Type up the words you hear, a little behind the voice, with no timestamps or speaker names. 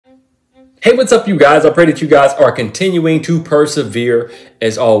Hey, what's up, you guys? I pray that you guys are continuing to persevere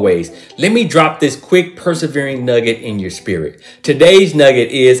as always. Let me drop this quick persevering nugget in your spirit. Today's nugget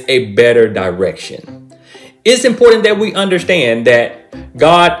is a better direction. It's important that we understand that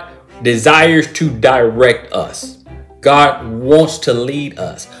God desires to direct us. God wants to lead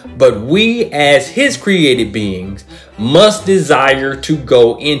us, but we as his created beings must desire to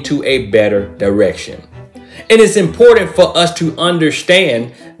go into a better direction. And it's important for us to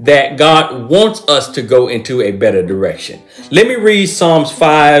understand that God wants us to go into a better direction. Let me read Psalms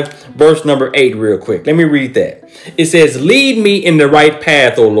 5, verse number 8 real quick. Let me read that. It says, "Lead me in the right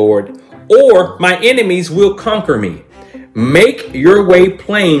path, O Lord, or my enemies will conquer me. Make your way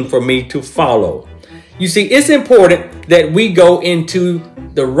plain for me to follow." You see, it's important that we go into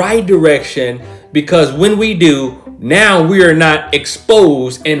the right direction, because when we do, now we are not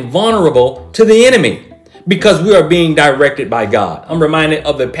exposed and vulnerable to the enemy, because we are being directed by God. I'm reminded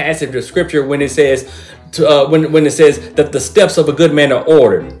of the passage of scripture when it says, when it says that the steps of a good man are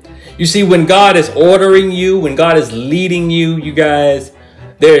ordered. You see, when God is ordering you, when God is leading you, you guys,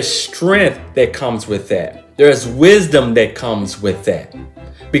 there's strength that comes with that. There's wisdom that comes with that,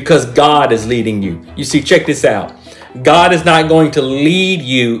 because God is leading you. You see, check this out. God is not going to lead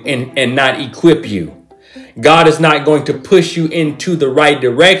you and not equip you. God is not going to push you into the right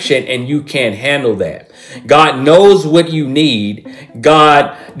direction and you can't handle that. God knows what you need.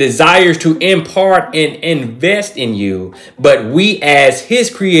 God desires to impart and invest in you, but we as his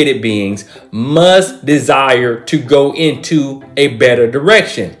created beings must desire to go into a better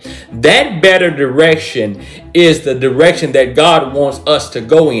direction. That better direction is the direction that God wants us to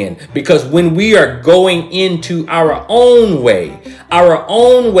go in, because when we are going into our own way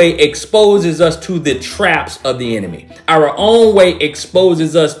exposes us to the traps of the enemy. Our own way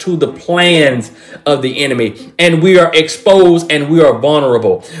exposes us to the plans of the enemy, and we are exposed and we are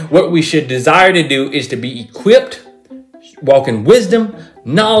vulnerable. What we should desire to do is to be equipped, walk in wisdom,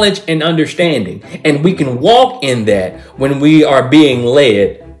 knowledge, and understanding. And we can walk in that when we are being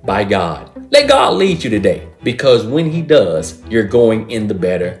led by God. Let God lead you today, because when he does, you're going in the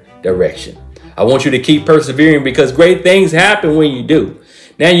better direction. I want you to keep persevering, because great things happen when you do.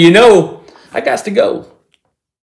 Now, you know, I got to go.